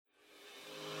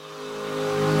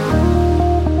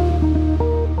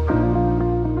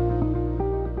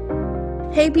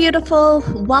Hey, beautiful.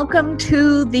 Welcome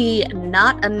to the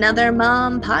Not Another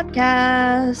Mom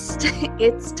podcast.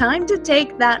 It's time to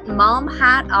take that mom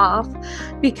hat off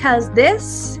because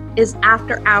this is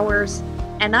after hours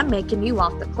and I'm making you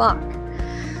off the clock.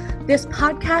 This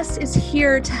podcast is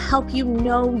here to help you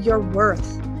know your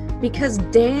worth because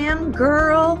damn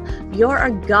girl, you're a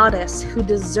goddess who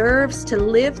deserves to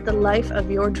live the life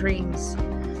of your dreams.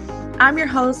 I'm your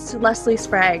host, Leslie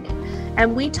Sprague.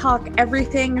 And we talk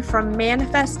everything from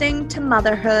manifesting to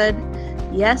motherhood.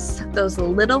 Yes, those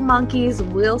little monkeys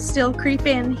will still creep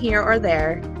in here or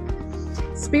there.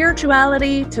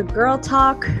 Spirituality to girl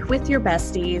talk with your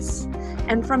besties.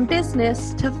 And from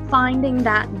business to finding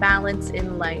that balance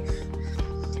in life.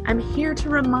 I'm here to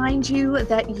remind you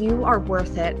that you are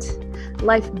worth it.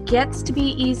 Life gets to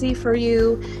be easy for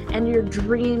you, and your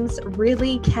dreams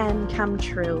really can come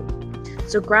true.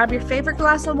 So grab your favorite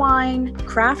glass of wine,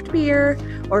 craft beer,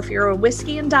 or if you're a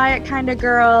whiskey and diet kind of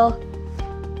girl,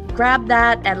 grab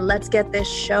that and let's get this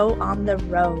show on the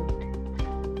road.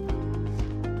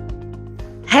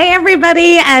 Hey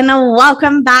everybody, and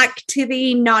welcome back to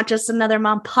the Not Just Another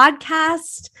Mom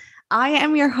podcast. I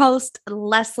am your host,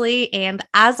 Leslie, and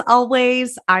as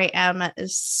always, I am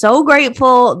so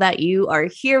grateful that you are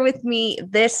here with me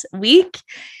this week.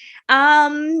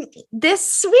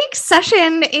 This week's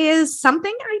session is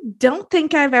something I don't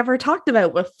think I've ever talked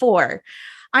about before.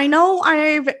 I know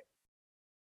I've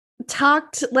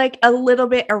talked like a little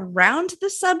bit around the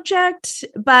subject,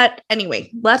 but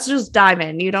anyway, let's just dive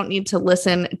in. You don't need to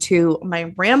listen to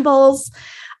my rambles.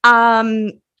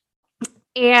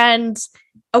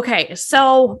 Okay,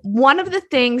 so one of the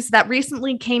things that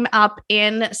recently came up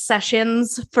in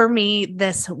sessions for me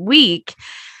this week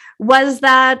was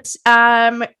that,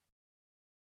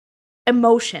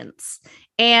 emotions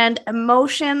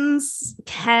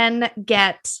can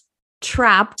get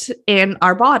trapped in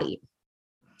our body.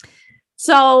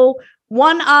 So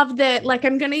one of the,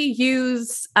 I'm going to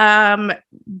use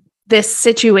this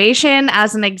situation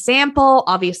as an example,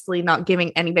 obviously not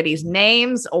giving anybody's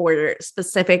names or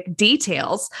specific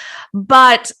details,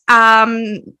 but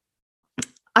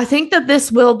I think that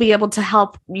this will be able to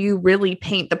help you really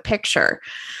paint the picture.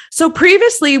 So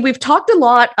previously, we've talked a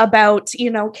lot about,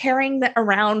 carrying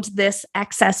around this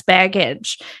excess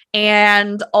baggage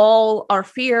and all our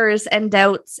fears and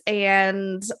doubts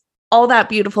and all that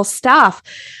beautiful stuff.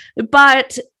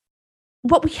 But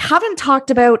what we haven't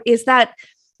talked about is that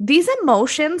these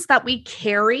emotions that we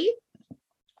carry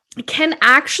can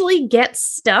actually get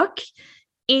stuck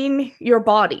in your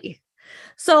body.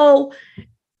 So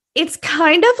it's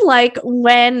kind of like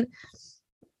when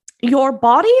your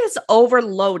body is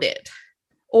overloaded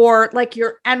or like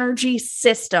your energy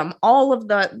system, all of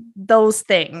those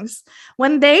things,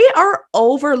 when they are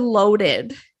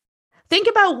overloaded, think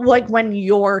about like when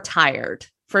you're tired,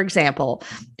 for example,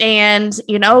 and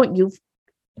you've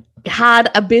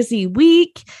had a busy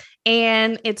week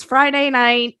and it's Friday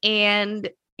night and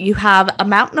you have a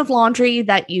mountain of laundry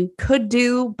that you could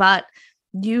do, but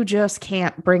you just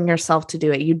can't bring yourself to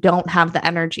do it. You don't have the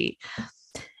energy.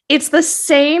 It's the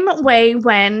same way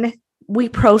when we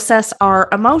process our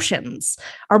emotions.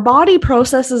 Our body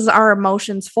processes our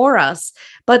emotions for us,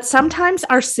 but sometimes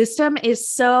our system is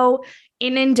so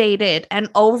inundated and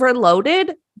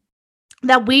overloaded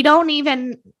that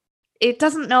it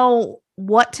doesn't know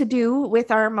what to do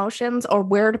with our emotions or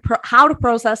how to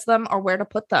process them or where to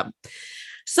put them.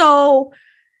 So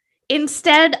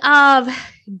instead of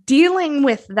dealing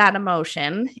with that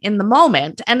emotion in the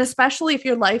moment, and especially if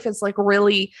your life is like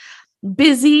really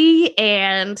busy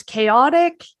and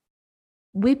chaotic,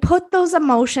 we put those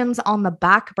emotions on the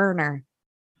back burner.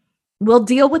 We'll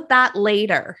deal with that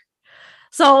later.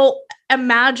 So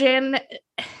imagine,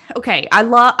 okay,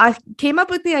 I came up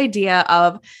with the idea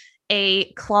of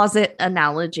a closet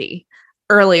analogy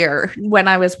earlier when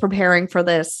I was preparing for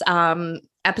this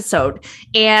episode.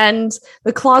 And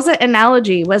the closet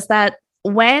analogy was that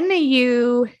when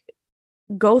you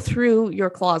go through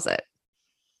your closet,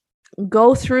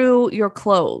 go through your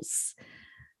clothes.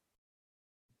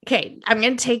 Okay, I'm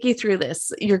going to take you through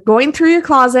this. You're going through your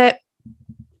closet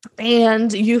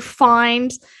and you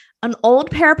find an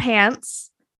old pair of pants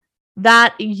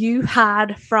that you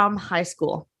had from high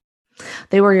school.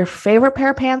 They were your favorite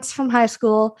pair of pants from high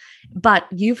school, but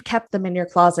you've kept them in your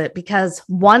closet because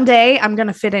one day I'm going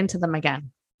to fit into them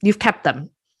again. You've kept them.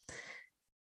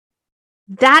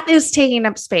 That is taking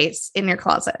up space in your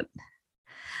closet.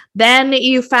 Then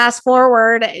you fast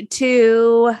forward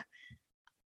to,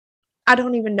 I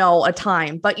don't even know a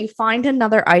time, but you find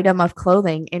another item of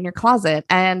clothing in your closet.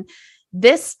 And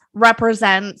this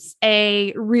represents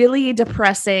a really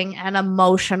depressing and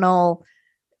emotional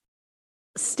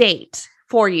state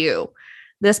for you,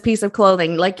 this piece of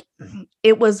clothing. Like,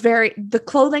 the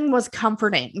clothing was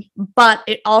comforting, but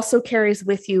it also carries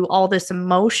with you all this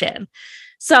emotion.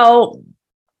 So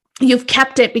you've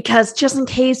kept it because just in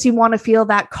case you want to feel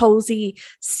that cozy,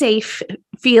 safe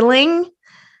feeling,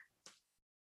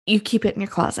 you keep it in your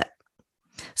closet.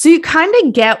 So you kind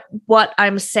of get what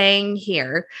I'm saying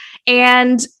here.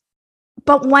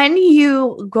 But when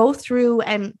you go through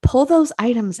and pull those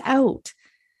items out,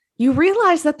 you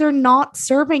realize that they're not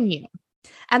serving you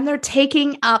and they're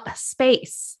taking up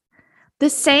space. The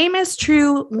same is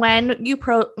true when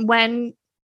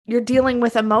you're dealing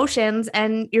with emotions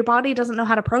and your body doesn't know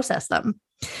how to process them.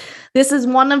 This is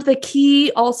one of the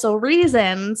key also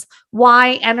reasons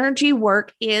why energy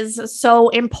work is so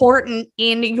important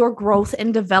in your growth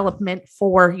and development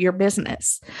for your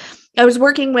business. I was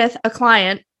working with a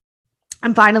client.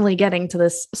 I'm finally getting to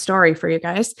this story for you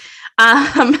guys.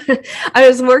 I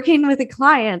was working with a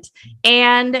client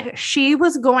and she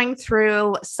was going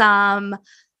through some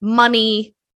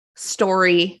money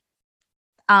story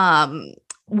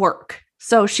work.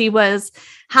 So she was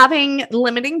having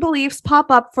limiting beliefs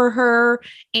pop up for her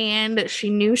and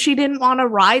she knew she didn't want to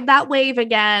ride that wave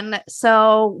again.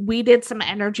 So we did some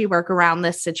energy work around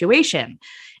this situation.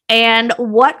 And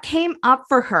what came up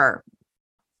for her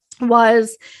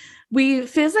was we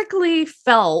physically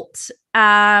felt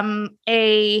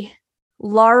a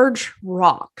large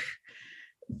rock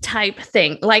type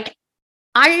thing. Like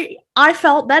I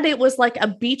felt that it was like a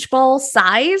beach ball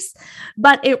size,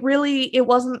 but it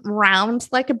wasn't round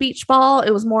like a beach ball.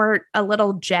 It was more a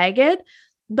little jagged,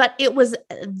 but it was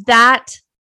that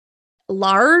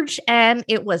large and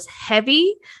it was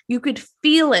heavy. You could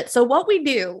feel it. So what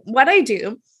I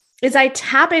do is I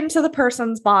tap into the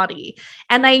person's body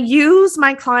and I use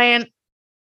my client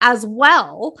as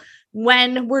well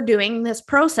when we're doing this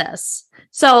process.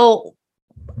 So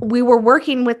we were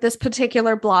working with this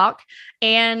particular block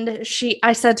and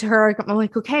I said to her, I'm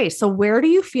like, okay, so where do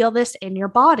you feel this in your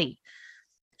body?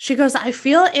 She goes, I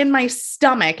feel it in my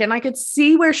stomach. And I could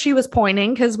see where she was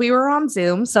pointing because we were on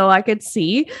Zoom, so I could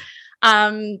see.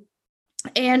 And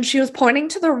she was pointing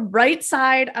to the right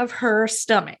side of her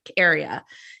stomach area.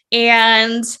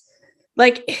 And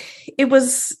like, it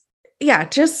was,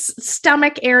 just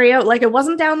stomach area. Like it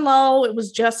wasn't down low. It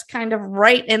was just kind of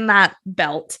right in that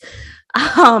belt,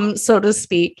 so to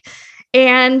speak.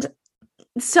 And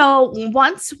so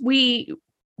once we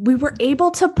were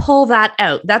able to pull that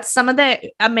out, that's some of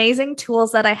the amazing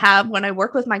tools that I have when I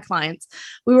work with my clients.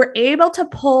 We were able to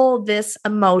pull this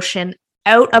emotion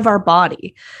out of our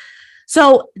body.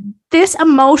 So this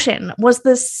emotion was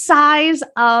the size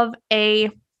of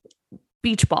a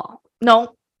beach ball.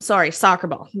 No, sorry, soccer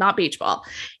ball, not beach ball.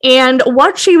 And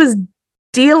what she was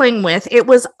dealing with, it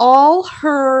was all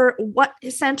what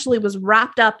essentially was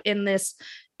wrapped up in this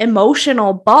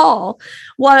emotional ball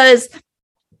was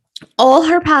all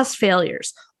her past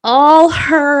failures, all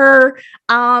her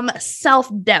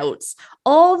self-doubts,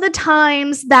 all the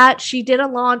times that she did a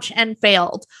launch and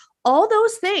failed. All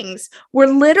those things were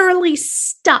literally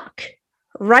stuck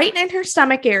right in her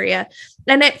stomach area.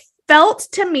 And it felt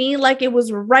to me like it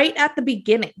was right at the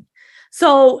beginning.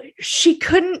 So she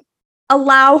couldn't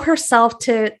allow herself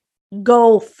to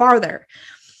go farther.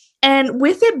 And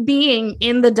with it being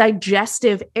in the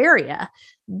digestive area,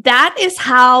 that is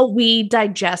how we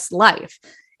digest life.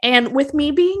 And with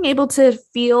me being able to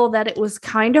feel that it was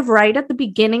kind of right at the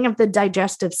beginning of the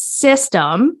digestive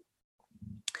system,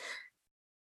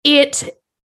 it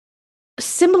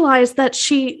symbolized that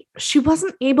she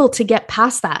wasn't able to get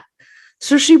past that.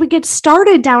 So she would get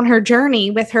started down her journey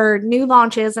with her new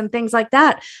launches and things like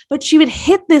that, but she would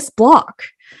hit this block.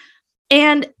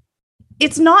 And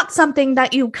it's not something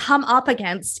that you come up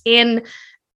against in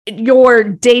your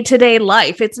day-to-day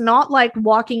life. It's not like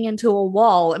walking into a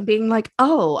wall and being like,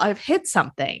 oh, I've hit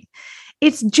something.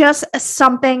 It's just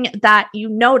something that you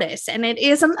notice. And it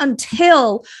isn't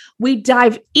until we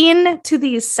dive into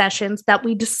these sessions that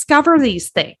we discover these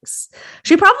things.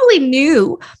 She probably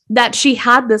knew that she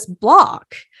had this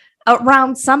block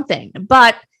around something,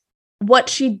 but what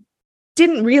she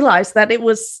didn't realize that it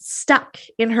was stuck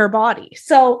in her body.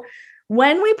 So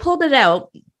when we pulled it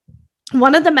out,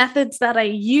 one of the methods that I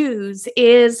use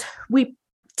is we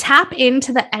tap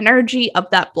into the energy of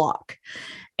that block.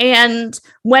 And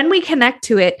when we connect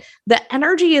to it, the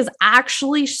energy is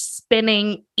actually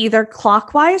spinning either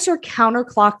clockwise or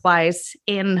counterclockwise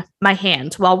in my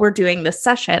hand while we're doing this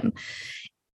session.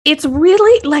 It's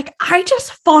really like, I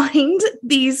just find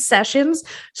these sessions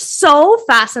so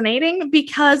fascinating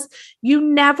because you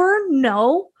never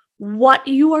know what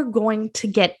you are going to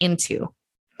get into.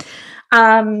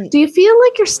 Do you feel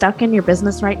like you're stuck in your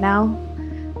business right now?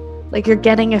 Like you're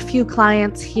getting a few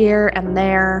clients here and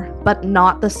there, but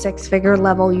not the 6-figure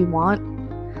level you want?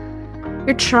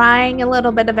 You're trying a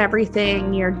little bit of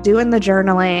everything. You're doing the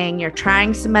journaling. You're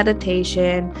trying some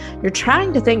meditation. You're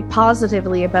trying to think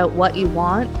positively about what you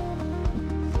want,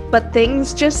 but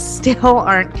things just still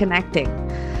aren't connecting.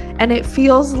 And it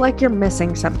feels like you're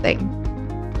missing something.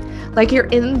 Like you're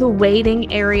in the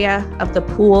waiting area of the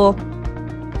pool,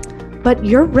 but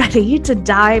you're ready to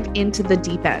dive into the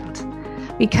deep end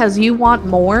because you want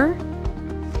more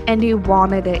and you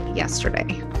wanted it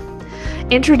yesterday.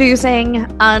 Introducing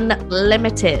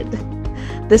Unlimited,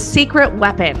 the secret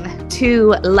weapon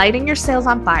to lighting your sales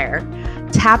on fire,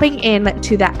 tapping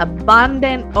into that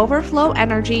abundant overflow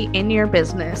energy in your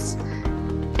business,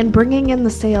 and bringing in the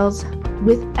sales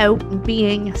without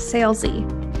being salesy.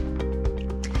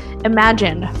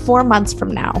 Imagine 4 months from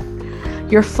now,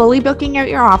 you're fully booking out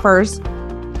your offers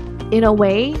in a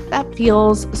way that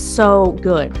feels so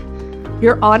good.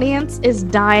 Your audience is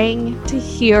dying to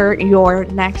hear your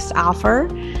next offer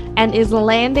and is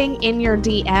landing in your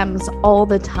DMs all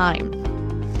the time.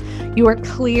 You are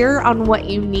clear on what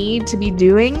you need to be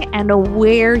doing and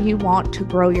where you want to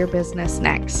grow your business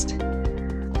next.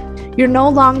 You're no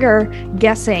longer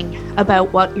guessing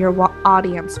about what your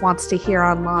audience wants to hear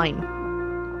online.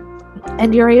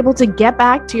 And you're able to get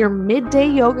back to your midday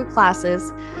yoga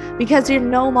classes because you're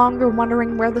no longer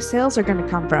wondering where the sales are going to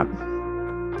come from.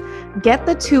 Get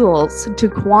the tools to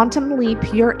quantum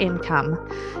leap your income.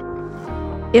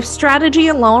 If strategy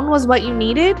alone was what you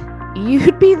needed,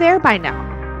 you'd be there by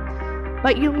now.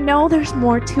 But you know there's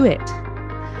more to it.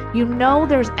 You know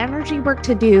there's energy work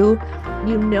to do.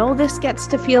 You know this gets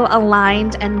to feel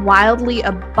aligned and wildly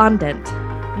abundant.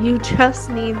 You just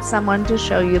need someone to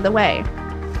show you the way.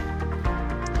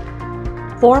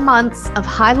 4 months of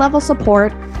high-level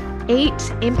support, 8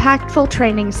 impactful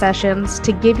training sessions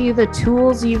to give you the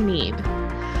tools you need.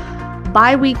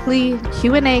 Bi-weekly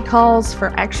Q&A calls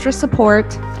for extra support,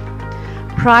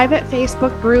 private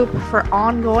Facebook group for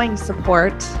ongoing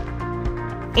support,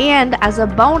 and as a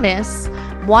bonus,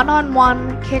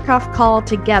 one-on-one kickoff call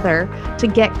together to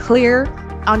get clear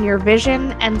on your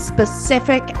vision and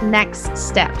specific next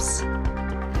steps.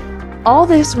 All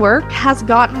this work has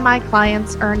gotten my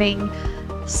clients earning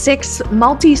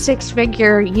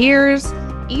multi-six-figure years,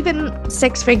 even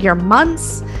 6-figure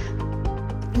months,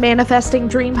 manifesting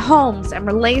dream homes and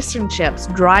relationships,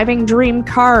 driving dream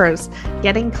cars,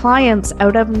 getting clients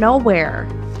out of nowhere.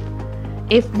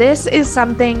 If this is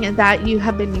something that you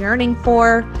have been yearning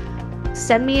for,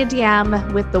 send me a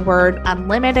DM with the word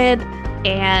unlimited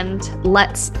and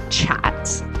let's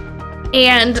chat.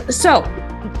 And so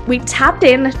we tapped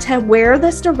into where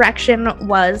this direction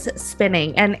was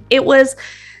spinning, and it was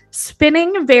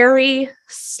spinning very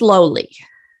slowly.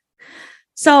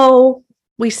 So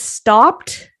we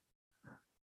stopped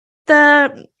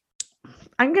I'm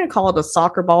going to call it a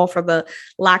soccer ball for the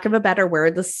lack of a better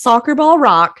word, the soccer ball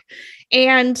rock.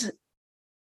 And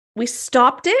we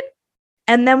stopped it.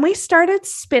 And then we started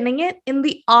spinning it in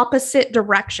the opposite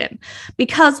direction,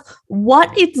 because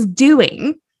what it's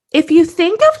doing, if you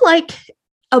think of like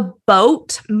a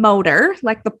boat motor,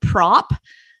 like the prop,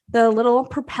 the little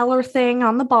propeller thing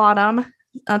on the bottom,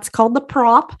 that's called the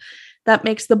prop that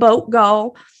makes the boat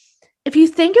go. If you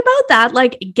think about that,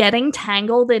 like getting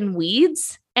tangled in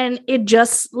weeds, and it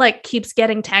just like keeps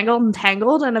getting tangled and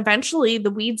tangled, and eventually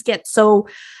the weeds get so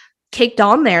caked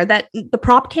on there that the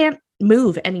prop can't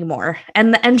move anymore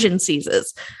and the engine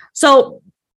seizes. So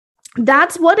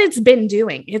that's what it's been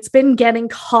doing. It's been getting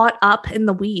caught up in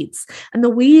the weeds, and the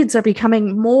weeds are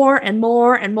becoming more and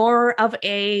more and more of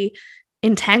a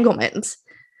entanglement.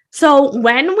 So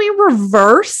when we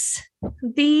reverse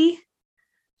the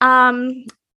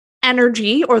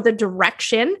energy or the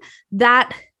direction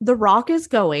that the rock is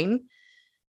going,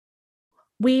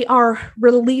 we are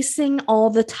releasing all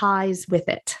the ties with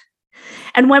it.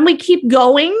 And when we keep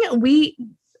going, we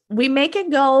make it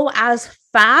go as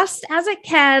fast as it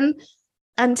can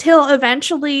until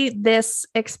eventually this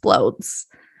explodes.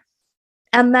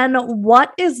 And then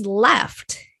what is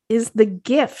left is the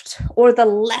gift or the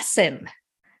lesson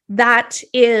that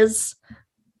is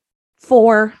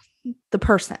for the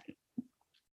person.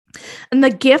 And the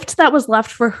gift that was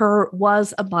left for her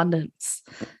was abundance.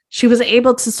 She was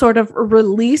able to sort of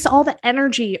release all the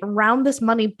energy around this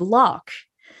money block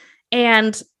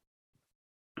and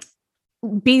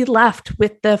be left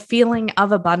with the feeling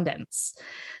of abundance.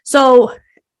 So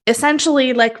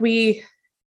essentially, like, we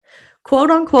quote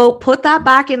unquote put that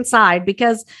back inside,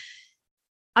 because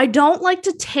I don't like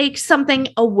to take something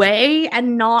away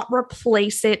and not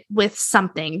replace it with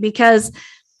something, because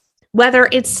whether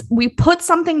it's we put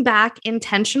something back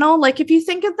intentional, like if you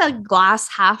think of the glass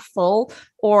half full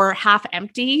or half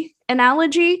empty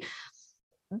analogy,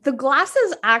 the glass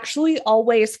is actually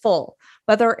always full,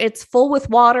 whether it's full with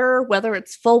water, whether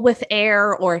it's full with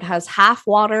air, or it has half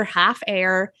water, half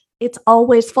air. It's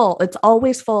always full. It's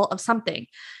always full of something.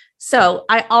 So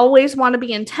I always want to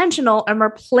be intentional and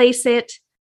replace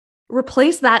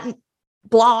that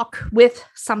block with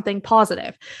something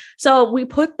positive. So we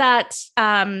put that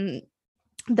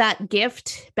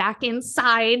gift back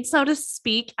inside, so to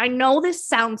speak. I know this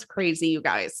sounds crazy, you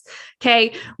guys.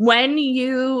 Okay. When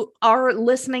you are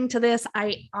listening to this,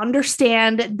 I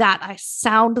understand that I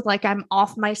sound like I'm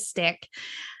off my stick,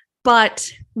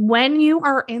 but when you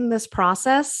are in this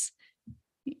process,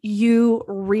 you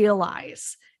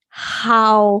realize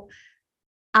how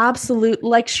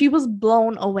like she was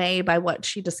blown away by what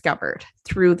she discovered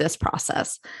through this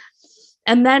process.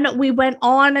 And then we went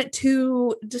on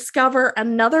to discover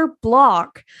another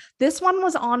block. This one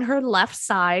was on her left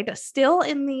side, still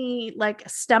in the like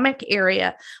stomach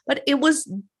area, but it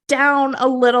was down a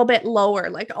little bit lower,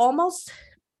 like almost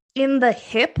in the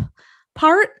hip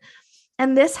part.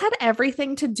 And this had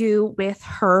everything to do with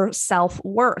her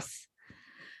self-worth.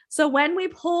 So when we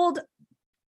pulled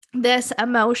this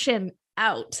emotion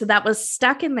out that was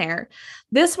stuck in there,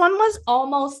 this one was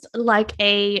almost like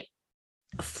a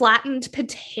flattened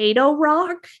potato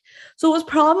rock. So it was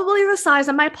probably the size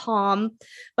of my palm,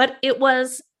 but it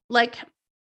was like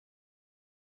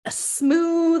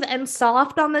smooth and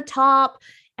soft on the top,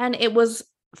 and it was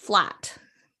flat.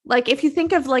 Like if you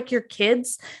think of like your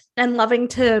kids and loving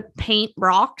to paint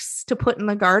rocks to put in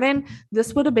the garden,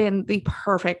 this would have been the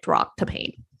perfect rock to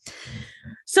paint.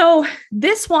 So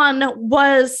this one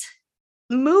was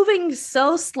moving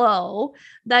so slow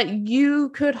that you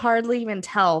could hardly even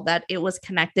tell that it was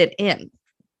connected in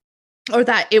or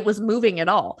that it was moving at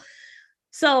all.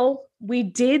 So we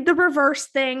did the reverse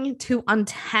thing to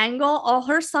untangle all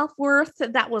her self-worth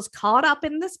that was caught up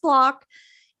in this block,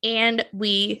 and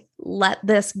we let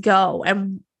this go.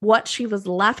 And what she was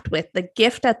left with, the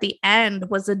gift at the end,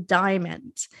 was a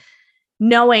diamond,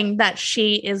 knowing that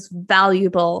she is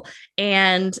valuable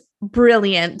and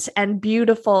brilliant and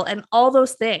beautiful and all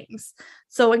those things.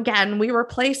 So again, we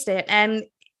replaced it, and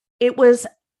it was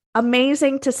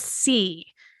amazing to see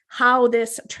how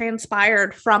this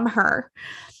transpired from her.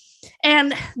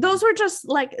 And those were just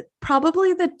like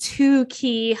probably the two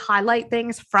key highlight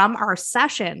things from our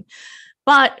session.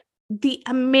 But the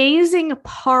amazing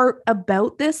part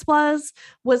about this was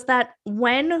that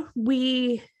when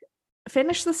we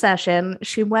finished the session,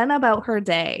 she went about her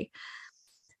day.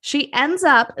 She ends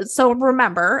up, so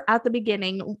remember at the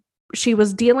beginning, she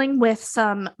was dealing with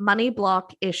some money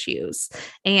block issues,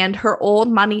 and her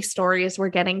old money stories were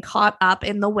getting caught up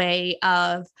in the way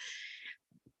of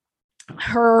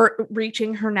her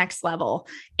reaching her next level.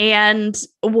 And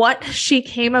what she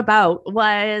came about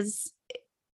was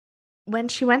when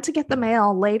she went to get the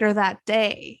mail later that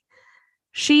day,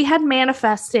 she had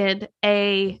manifested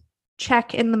a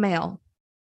check in the mail.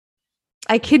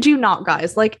 I kid you not,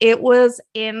 guys. Like, it was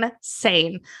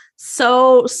insane.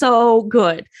 So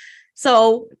good.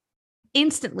 So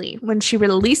instantly, when she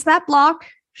released that block,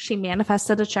 she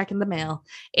manifested a check in the mail.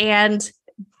 And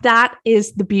that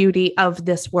is the beauty of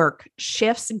this work.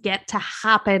 Shifts get to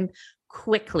happen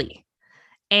quickly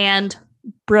and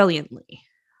brilliantly.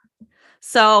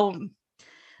 So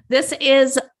this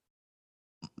is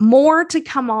more to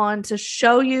come on to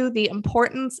show you the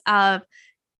importance of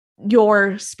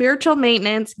your spiritual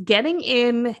maintenance, getting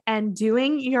in and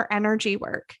doing your energy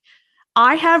work.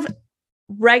 I have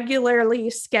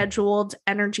regularly scheduled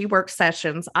energy work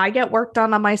sessions. I get work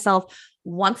done on myself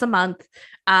once a month.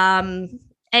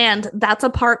 And that's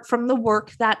apart from the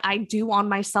work that I do on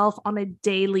myself on a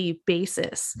daily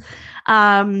basis.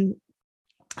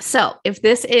 So if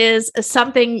this is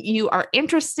something you are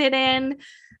interested in,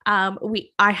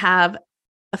 I have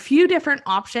a few different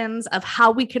options of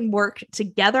how we can work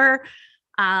together.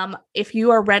 If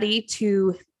you are ready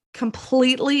to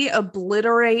completely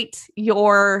obliterate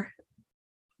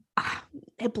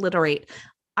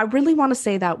I really want to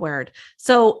say that word.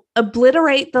 So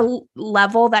obliterate the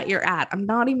level that you're at. I'm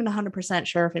not even 100%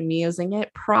 sure if I'm using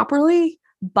it properly,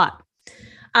 but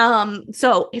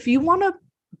so if you want to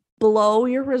blow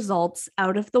your results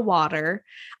out of the water,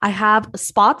 I have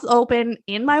spots open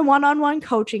in my one-on-one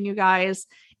coaching, you guys.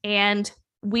 And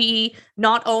we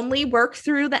not only work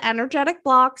through the energetic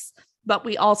blocks, but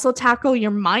we also tackle your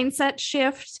mindset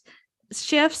shifts.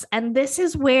 And this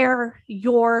is where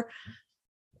your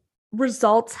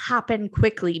results happen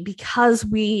quickly, because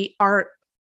we are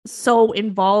so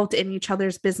involved in each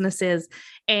other's businesses,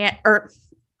 and or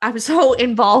I'm so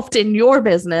involved in your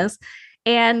business.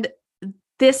 And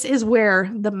this is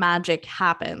where the magic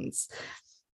happens.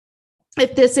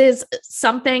 If this is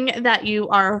something that you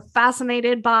are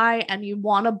fascinated by and you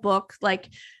want to book like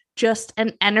just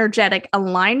an energetic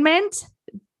alignment,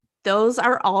 those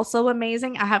are also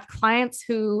amazing. I have clients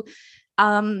who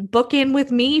book in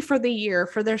with me for the year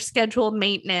for their scheduled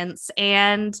maintenance,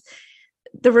 and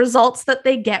the results that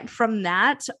they get from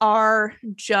that are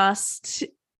just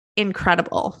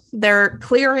incredible. They're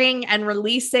clearing and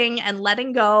releasing and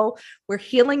letting go. We're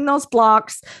healing those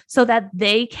blocks so that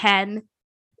they can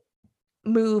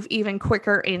move even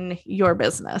quicker in your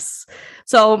business.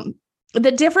 So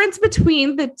the difference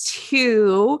between the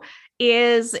two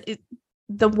is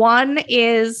the one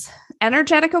is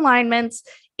energetic alignments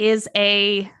is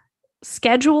a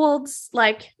scheduled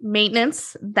like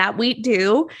maintenance that we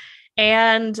do.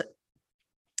 And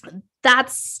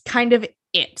that's kind of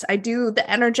it. I do the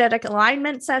energetic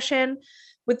alignment session.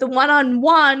 With the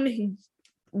one-on-one,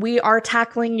 we are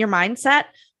tackling your mindset.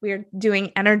 We are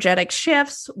doing energetic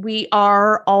shifts. We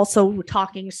are also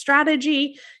talking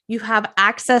strategy. You have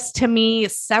access to me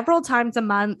several times a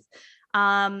month.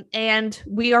 And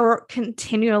we are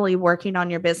continually working on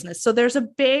your business. So there's a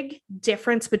big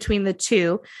difference between the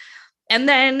two. And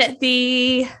then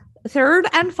the third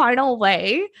and final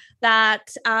way that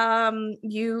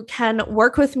you can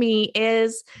work with me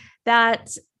is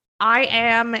that I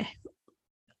am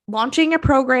launching a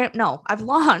program. No, I've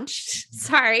launched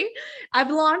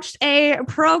a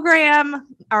program.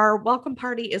 Our welcome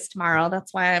party is tomorrow.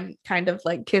 That's why I'm kind of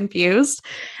like confused.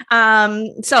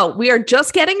 So we are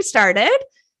just getting started.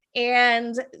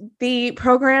 And the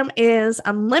program is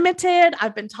unlimited.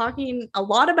 I've been talking a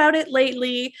lot about it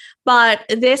lately, but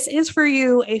this is for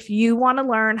you if you want to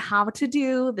learn how to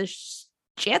do the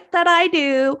shit that I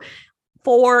do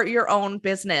for your own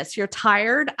business. You're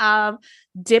tired of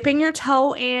dipping your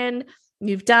toe in.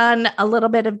 You've done a little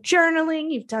bit of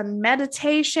journaling, you've done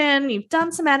meditation, you've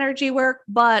done some energy work,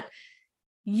 but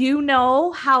you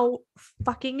know how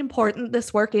fucking important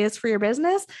this work is for your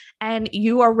business, and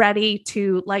you are ready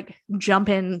to like jump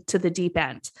into the deep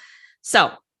end.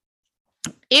 So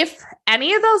if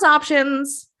any of those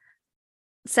options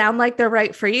sound like they're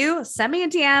right for you, send me a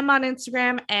DM on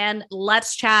Instagram and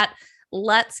let's chat.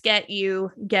 Let's get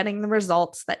you getting the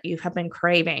results that you have been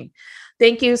craving.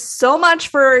 Thank you so much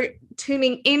for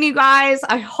tuning in, you guys.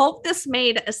 I hope this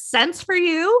made sense for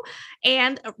you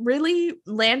and really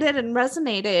landed and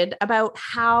resonated about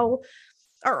how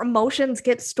our emotions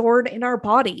get stored in our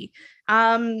body.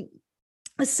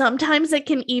 Sometimes it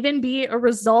can even be a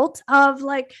result of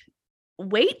like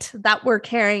weight that we're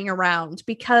carrying around,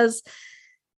 because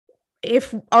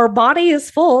if our body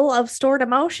is full of stored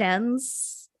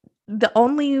emotions, the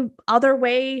only other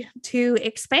way to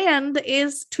expand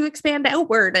is to expand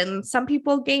outward. And some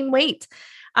people gain weight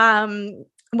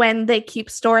when they keep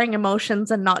storing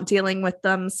emotions and not dealing with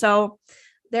them. So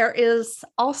there is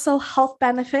also health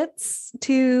benefits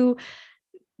to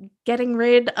getting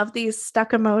rid of these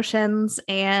stuck emotions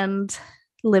and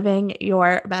living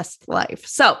your best life.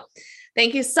 So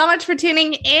thank you so much for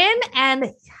tuning in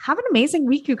and have an amazing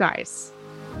week, you guys.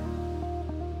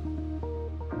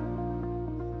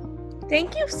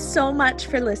 Thank you so much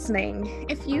for listening.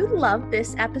 If you love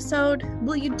this episode,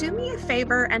 will you do me a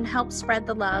favor and help spread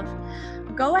the love?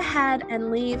 Go ahead and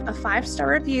leave a 5-star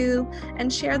review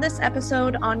and share this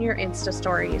episode on your Insta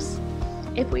stories.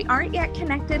 If we aren't yet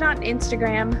connected on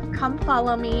Instagram, come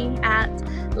follow me at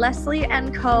Leslie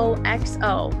 & Co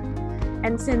XO.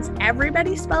 And since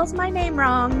everybody spells my name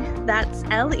wrong, that's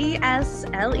Lesley & Co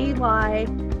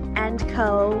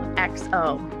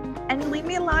XO. And leave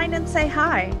me a line and say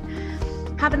hi.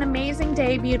 Have an amazing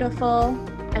day, beautiful,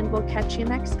 and we'll catch you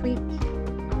next week.